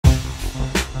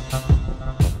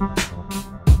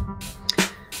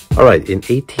All right, in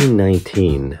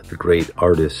 1819, the great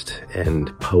artist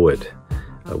and poet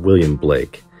William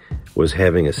Blake was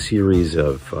having a series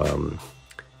of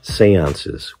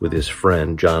seances with his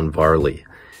friend John Varley.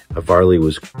 Varley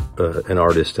was an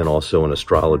artist and also an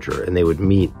astrologer, and they would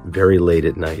meet very late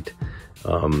at night.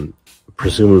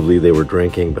 Presumably they were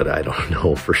drinking, but I don't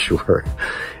know for sure.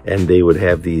 And they would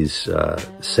have these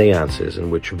seances in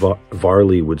which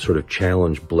Varley would sort of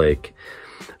challenge Blake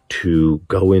to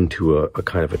go into a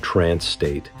kind of a trance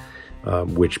state,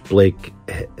 which Blake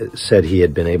said he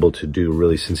had been able to do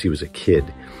really since he was a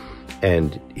kid.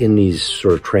 And in these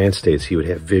sort of trance states, he would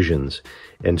have visions.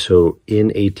 And so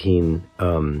in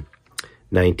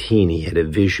 1819, he had a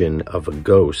vision of a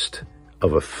ghost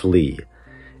of a flea.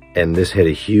 And this had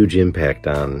a huge impact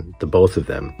on the both of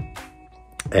them.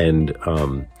 And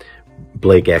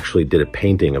Blake actually did a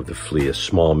painting of the flea, a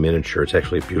small miniature. It's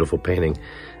actually a beautiful painting,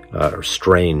 or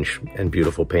strange and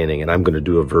beautiful painting. And I'm going to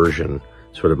do a version,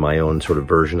 sort of my own sort of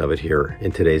version of it here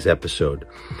in today's episode.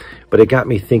 But it got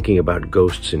me thinking about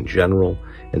ghosts in general.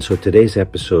 And so today's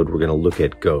episode, we're going to look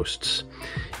at ghosts.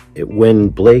 When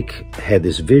Blake had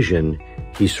this vision,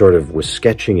 he sort of was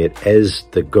sketching it as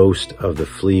the ghost of the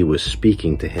flea was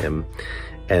speaking to him.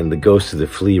 And the ghost of the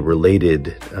flea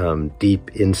related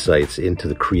deep insights into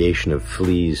the creation of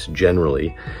fleas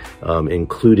generally,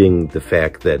 including the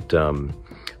fact that,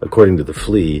 according to the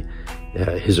flea,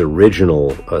 his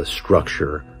original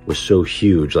structure was so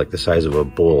huge, like the size of a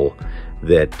bull,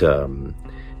 that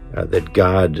that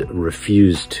God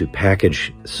refused to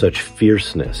package such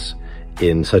fierceness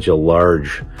in such a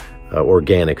large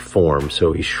organic form,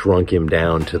 so he shrunk him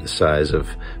down to the size of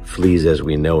fleas as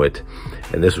we know it.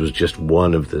 And this was just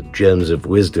one of the gems of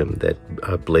wisdom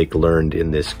that Blake learned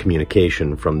in this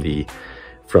communication from the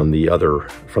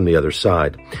other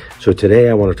side. So today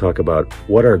I want to talk about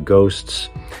what are ghosts,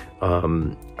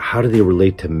 how do they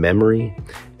relate to memory,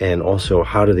 and also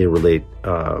how do they relate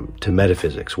to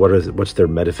metaphysics? What's their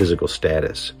metaphysical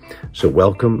status? So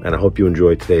welcome, and I hope you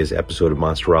enjoyed today's episode of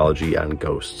Monsterology on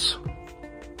ghosts.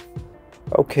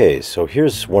 Okay, so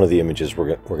here's one of the images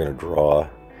we're going to draw,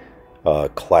 a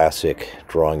classic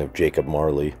drawing of Jacob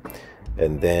Marley,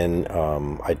 and then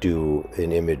I do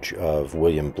an image of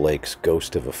William Blake's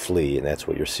Ghost of a Flea, and that's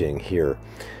what you're seeing here.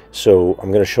 So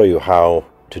I'm going to show you how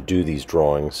to do these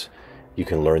drawings. You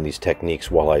can learn these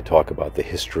techniques while I talk about the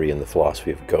history and the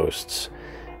philosophy of ghosts.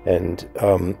 And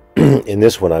in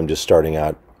this one, I'm just starting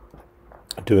out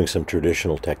doing some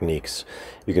traditional techniques.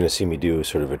 You're going to see me do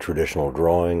sort of a traditional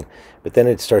drawing, but then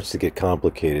it starts to get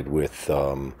complicated with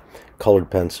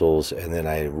colored pencils, and then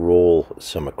I roll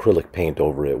some acrylic paint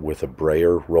over it with a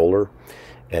brayer roller,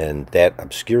 and that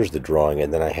obscures the drawing,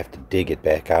 and then I have to dig it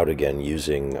back out again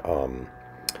using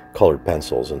colored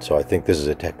pencils. And so I think this is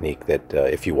a technique that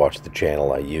if you watch the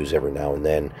channel, I use every now and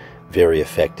then. Very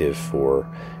effective for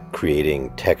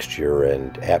creating texture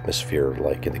and atmosphere,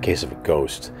 like in the case of a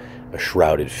ghost, a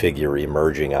shrouded figure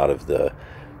emerging out of the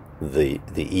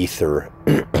ether.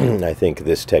 I think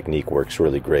this technique works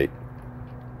really great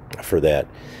for that.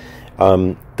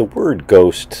 The word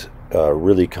ghost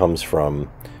really comes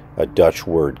from a Dutch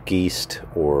word geest,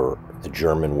 or the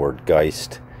German word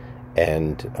Geist,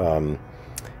 and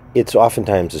it's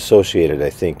oftentimes associated, I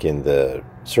think,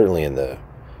 certainly in the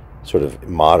sort of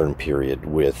modern period,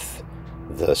 with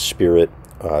the spirit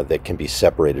that can be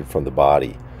separated from the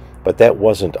body. But that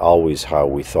wasn't always how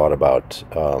we thought about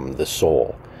the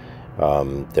soul.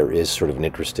 There is sort of an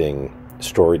interesting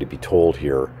story to be told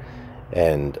here.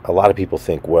 And a lot of people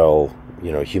think, well,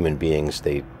 you know, human beings,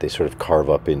 they sort of carve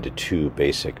up into two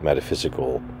basic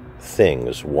metaphysical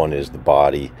things. One is the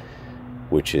body,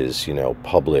 which is, you know,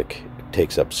 public,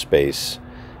 takes up space.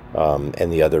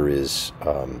 And the other is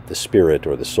the spirit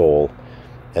or the soul.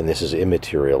 And this is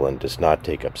immaterial and does not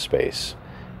take up space.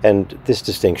 And this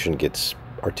distinction gets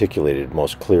articulated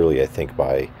most clearly, I think,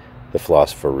 by the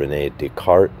philosopher René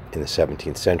Descartes in the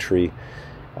 17th century.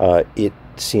 It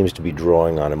seems to be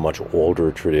drawing on a much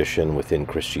older tradition within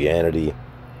Christianity,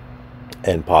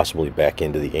 and possibly back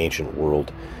into the ancient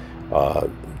world,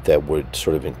 that would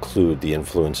sort of include the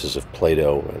influences of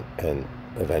Plato and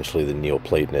eventually the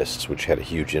Neoplatonists, which had a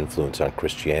huge influence on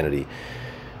Christianity.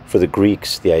 For the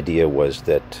Greeks, the idea was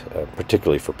that,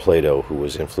 particularly for Plato, who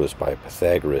was influenced by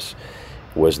Pythagoras,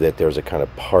 was that there's a kind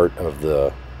of part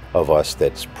of us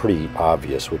that's pretty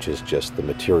obvious, which is just the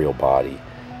material body.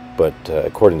 But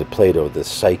according to Plato, the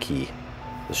psyche,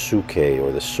 the psyche,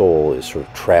 or the soul, is sort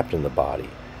of trapped in the body.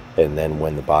 And then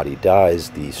when the body dies,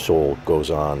 the soul goes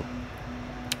on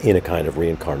in a kind of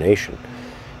reincarnation.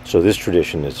 So this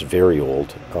tradition is very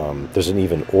old. There's an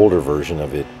even older version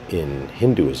of it in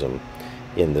Hinduism,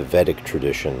 in the Vedic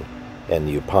tradition, and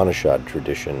the Upanishad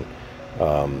tradition,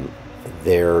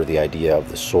 there the idea of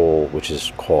the soul, which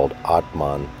is called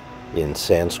Atman in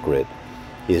Sanskrit,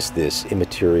 is this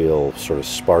immaterial sort of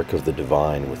spark of the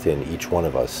divine within each one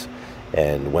of us.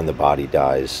 And when the body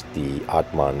dies, the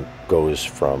Atman goes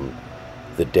from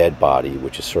the dead body,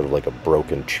 which is sort of like a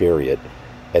broken chariot,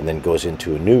 and then goes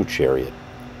into a new chariot.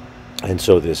 And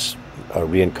so this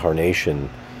reincarnation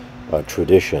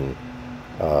tradition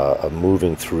of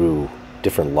moving through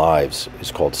different lives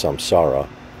is called samsara.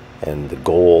 And the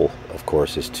goal, of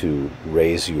course, is to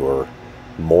raise your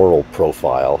moral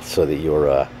profile so that you're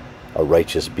a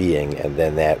righteous being, and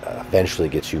then that eventually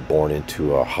gets you born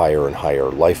into a higher and higher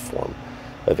life form.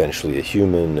 Eventually a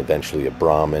human, eventually a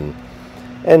Brahmin.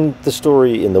 And the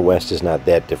story in the West is not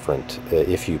that different.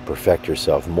 If you perfect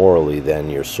yourself morally, then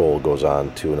your soul goes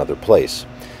on to another place,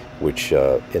 which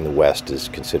in the West is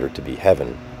considered to be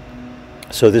heaven.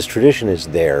 So this tradition is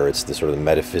there. It's the sort of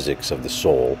metaphysics of the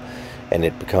soul, and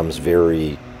it becomes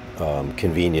very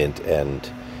convenient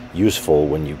and useful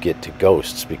when you get to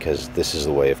ghosts, because this is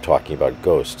the way of talking about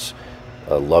ghosts.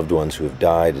 Loved ones who have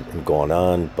died and gone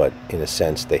on, but in a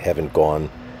sense they haven't gone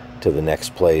to the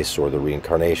next place or the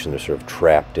reincarnation. They're sort of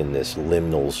trapped in this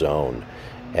liminal zone,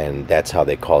 and that's how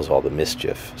they cause all the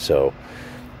mischief. So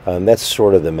that's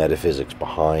sort of the metaphysics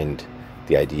behind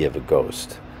the idea of a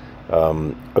ghost.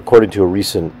 According to a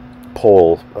recent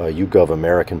poll, a YouGov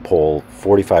American poll,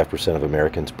 45% of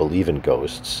Americans believe in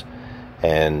ghosts.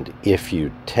 And if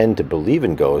you tend to believe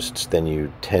in ghosts, then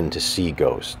you tend to see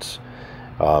ghosts.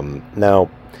 Now,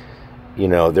 you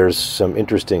know, there's some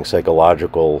interesting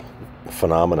psychological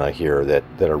phenomena here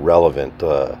that are relevant.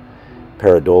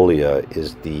 Pareidolia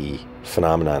is the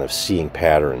phenomenon of seeing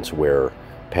patterns where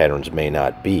patterns may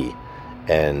not be.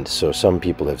 And so some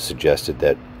people have suggested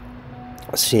that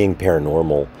seeing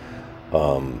paranormal,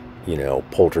 you know,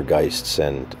 poltergeists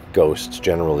and ghosts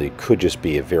generally could just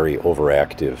be a very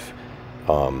overactive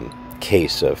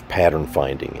case of pattern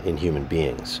finding in human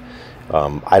beings.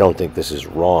 I don't think this is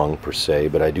wrong per se,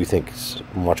 but I do think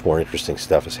much more interesting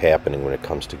stuff is happening when it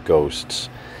comes to ghosts.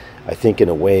 I think in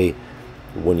a way,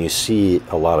 when you see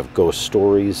a lot of ghost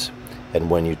stories and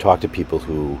when you talk to people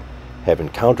who have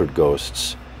encountered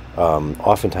ghosts,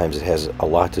 oftentimes it has a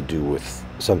lot to do with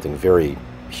something very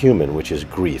human, which is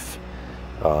grief.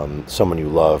 Someone you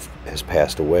love has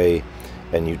passed away,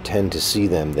 and you tend to see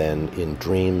them then in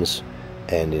dreams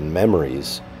and in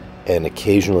memories, and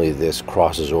occasionally this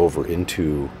crosses over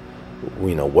into,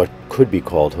 you know, what could be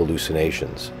called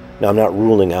hallucinations. Now, I'm not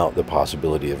ruling out the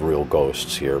possibility of real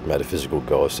ghosts here, metaphysical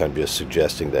ghosts. I'm just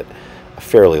suggesting that a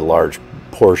fairly large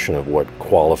portion of what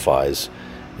qualifies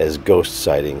as ghost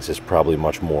sightings is probably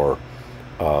much more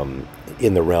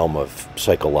in the realm of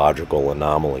psychological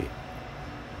anomaly.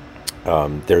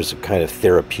 There's a kind of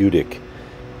therapeutic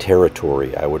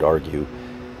territory, I would argue,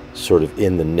 sort of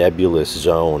in the nebulous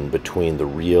zone between the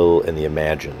real and the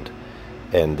imagined.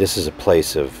 And this is a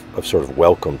place of sort of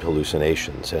welcomed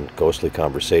hallucinations and ghostly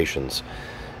conversations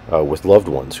with loved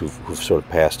ones who've sort of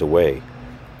passed away.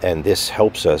 And this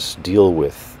helps us deal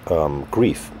with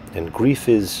grief. And grief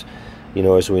is, you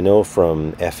know, as we know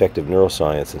from affective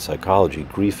neuroscience and psychology,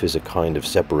 grief is a kind of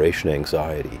separation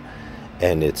anxiety.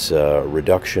 And it's a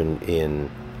reduction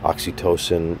in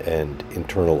oxytocin and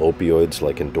internal opioids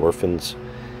like endorphins.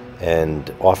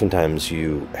 And oftentimes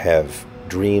you have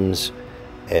dreams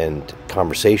and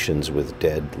conversations with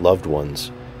dead loved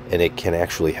ones, and it can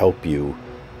actually help you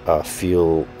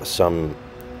feel some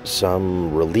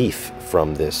relief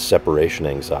from this separation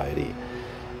anxiety.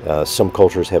 Some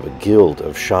cultures have a guild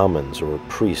of shamans or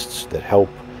priests that help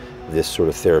this sort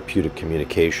of therapeutic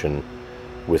communication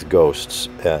with ghosts.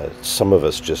 Some of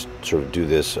us just sort of do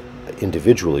this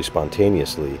individually,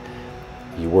 spontaneously.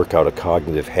 You work out a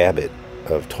cognitive habit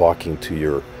of talking to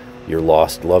your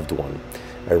lost loved one.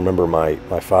 I remember my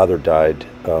father died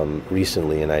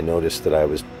recently, and I noticed that I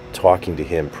was talking to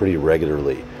him pretty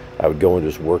regularly. I would go into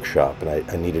his workshop, and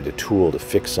I needed a tool to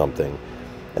fix something.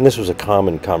 And this was a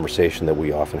common conversation that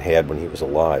we often had when he was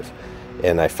alive.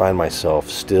 And I find myself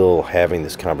still having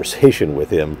this conversation with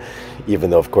him, even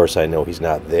though, of course, I know he's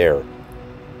not there.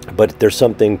 But there's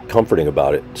something comforting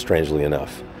about it, strangely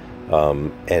enough.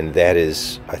 And that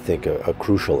is, I think, a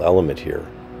crucial element here.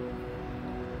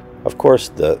 Of course,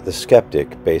 the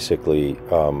skeptic basically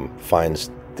finds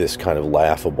this kind of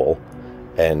laughable.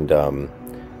 And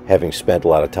having spent a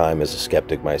lot of time as a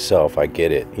skeptic myself, I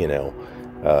get it, you know.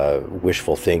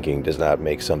 Wishful thinking does not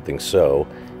make something so.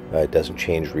 It doesn't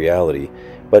change reality.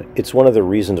 But it's one of the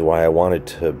reasons why I wanted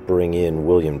to bring in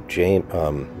William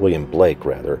Blake,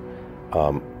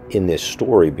 in this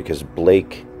story, because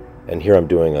Blake And here I'm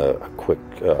doing a quick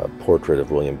portrait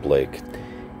of William Blake.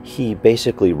 He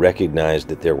basically recognized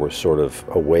that there was sort of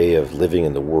a way of living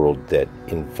in the world that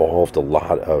involved a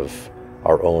lot of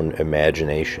our own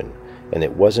imagination. And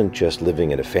it wasn't just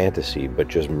living in a fantasy, but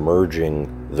just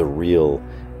merging the real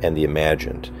and the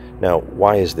imagined. Now,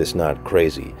 why is this not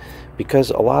crazy? Because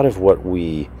a lot of what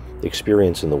we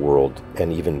experience in the world,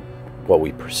 and even what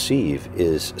we perceive,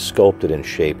 is sculpted and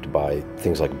shaped by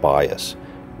things like bias.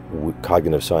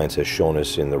 Cognitive science has shown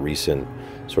us in the recent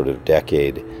sort of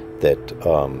decade that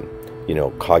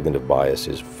cognitive bias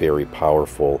is very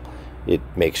powerful. It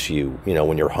makes you,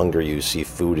 when you're hungry, you see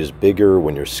food as bigger.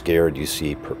 When you're scared, you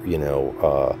see,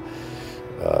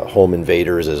 home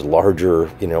invaders as larger.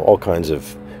 All kinds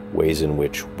of ways in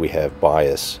which we have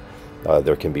bias.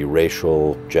 There can be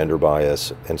racial, gender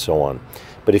bias, and so on.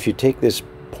 But if you take this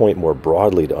point more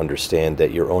broadly to understand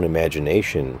that your own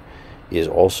imagination is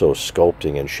also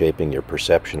sculpting and shaping your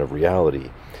perception of reality,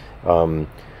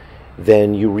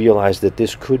 then you realize that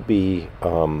this could be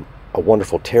a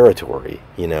wonderful territory,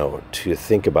 to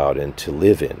think about and to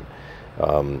live in.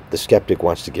 The skeptic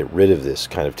wants to get rid of this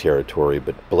kind of territory,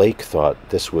 but Blake thought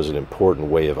this was an important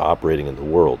way of operating in the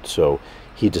world. So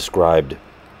he described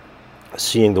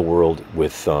seeing the world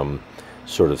with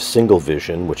sort of single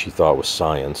vision, which he thought was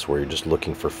science, where you're just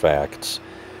looking for facts.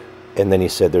 And then he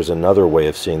said there's another way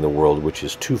of seeing the world, which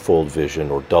is twofold vision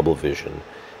or double vision.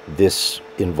 This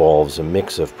involves a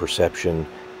mix of perception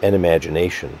and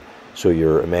imagination. So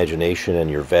your imagination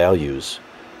and your values,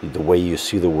 the way you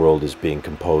see the world as being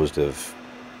composed of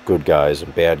good guys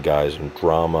and bad guys and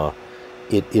drama,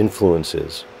 it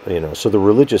influences. So the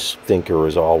religious thinker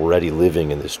is already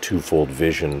living in this twofold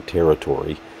vision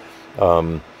territory.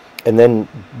 And then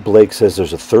Blake says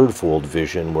there's a thirdfold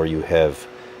vision where you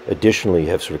additionally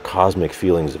have sort of cosmic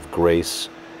feelings of grace,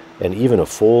 and even a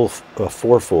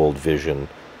fourfold vision,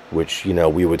 which,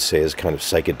 we would say is kind of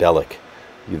psychedelic.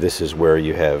 This is where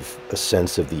you have a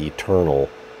sense of the eternal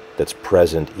that's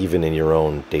present even in your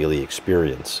own daily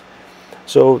experience.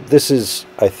 So this is,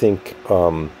 I think,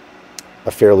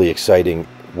 a fairly exciting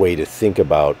way to think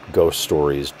about ghost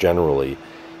stories generally,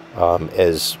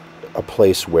 as a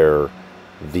place where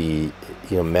the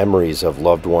memories of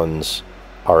loved ones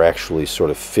are actually sort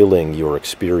of filling your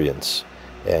experience,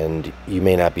 and you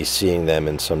may not be seeing them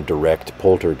in some direct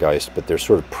poltergeist, but they're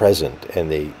sort of present,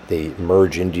 and they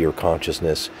merge into your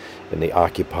consciousness, and they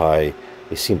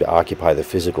seem to occupy the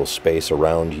physical space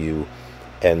around you.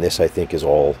 And this, I think, is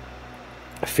all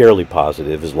fairly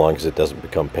positive as long as it doesn't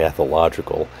become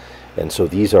pathological. And so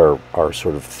these are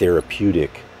sort of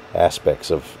therapeutic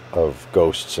aspects of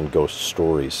ghosts and ghost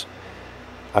stories.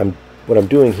 What I'm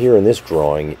doing here in this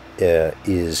drawing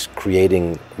is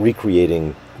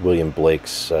recreating William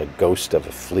Blake's Ghost of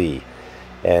a Flea.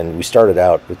 And we started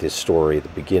out with this story at the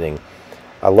beginning.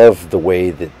 I love the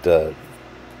way that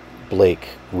Blake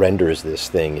renders this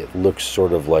thing. It looks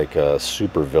sort of like a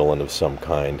supervillain of some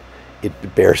kind.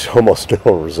 It bears almost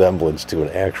no resemblance to an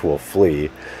actual flea,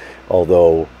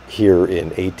 although here in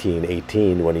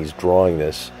 1818, when he's drawing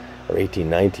this, or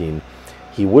 1819,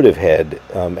 he would have had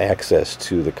access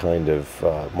to the kind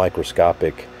of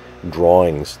microscopic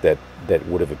drawings that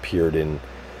would have appeared in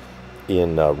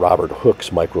Robert Hooke's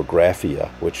Micrographia,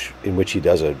 in which he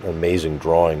does an amazing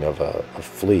drawing of a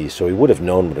flea. So he would have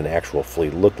known what an actual flea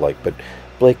looked like, but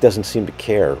Blake doesn't seem to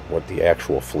care what the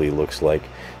actual flea looks like.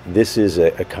 This is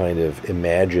a kind of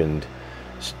imagined,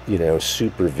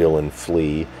 supervillain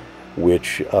flea,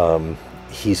 which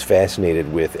he's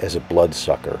fascinated with as a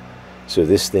bloodsucker. So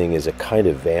this thing is a kind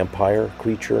of vampire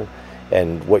creature,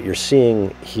 and what you're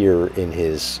seeing here in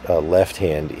his left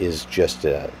hand is just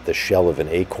the shell of an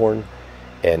acorn,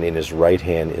 and in his right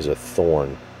hand is a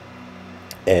thorn.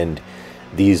 And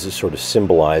these are sort of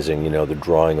symbolizing, the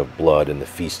drawing of blood and the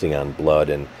feasting on blood,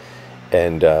 and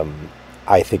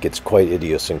I think it's quite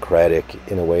idiosyncratic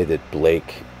in a way that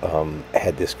Blake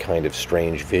had this kind of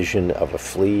strange vision of a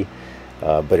flea,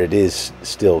 but it is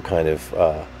still kind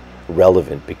of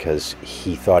relevant because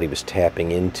he thought he was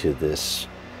tapping into this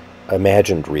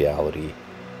imagined reality,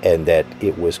 and that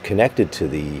it was connected to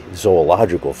the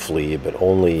zoological flea, but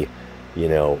only,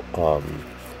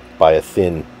 by a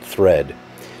thin thread.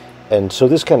 And so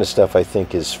this kind of stuff, I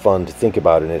think, is fun to think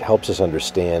about, and it helps us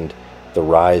understand the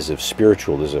rise of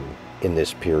spiritualism in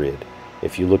this period.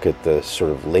 If you look at the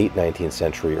sort of late 19th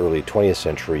century, early 20th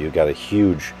century, you got a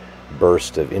huge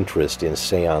burst of interest in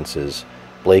seances.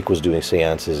 Blake was doing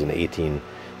seances in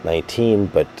 1819,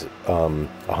 but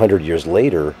 100 years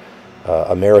later,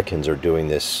 Americans are doing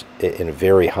this in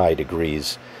very high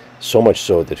degrees, so much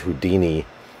so that Houdini,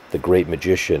 the great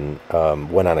magician,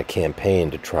 went on a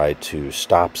campaign to try to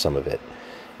stop some of it.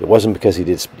 It wasn't because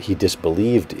he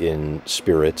disbelieved in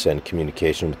spirits and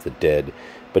communication with the dead,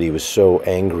 but he was so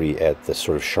angry at the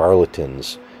sort of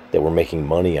charlatans that were making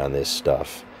money on this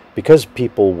stuff, because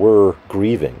people were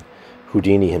grieving.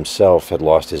 Houdini himself had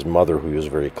lost his mother, who he was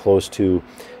very close to,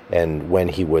 and when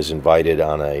he was invited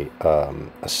on a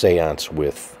seance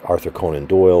with Arthur Conan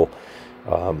Doyle,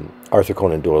 Arthur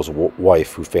Conan Doyle's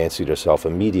wife, who fancied herself a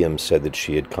medium, said that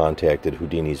she had contacted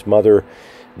Houdini's mother.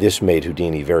 This made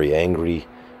Houdini very angry,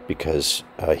 because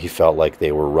he felt like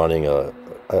they were running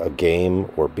a game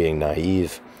or being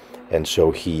naive, and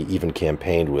so he even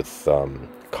campaigned with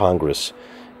Congress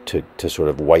to sort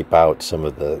of wipe out some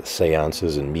of the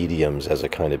seances and mediums as a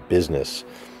kind of business.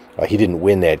 He didn't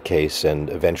win that case, and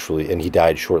he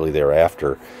died shortly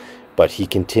thereafter, but he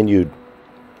continued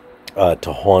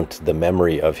to haunt the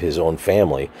memory of his own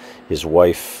family. His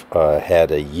wife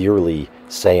had a yearly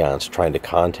seance trying to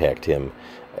contact him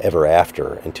ever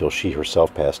after, until she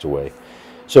herself passed away.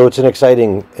 So it's an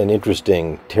exciting and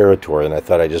interesting territory, and I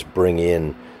thought I'd just bring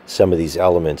in some of these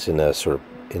elements in a sort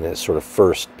of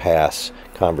first pass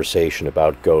conversation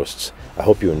about ghosts. I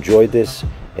hope you enjoyed this,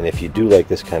 and if you do like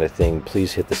this kind of thing,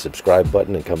 please hit the subscribe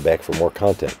button and come back for more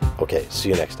content. Okay, see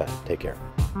you next time. Take care.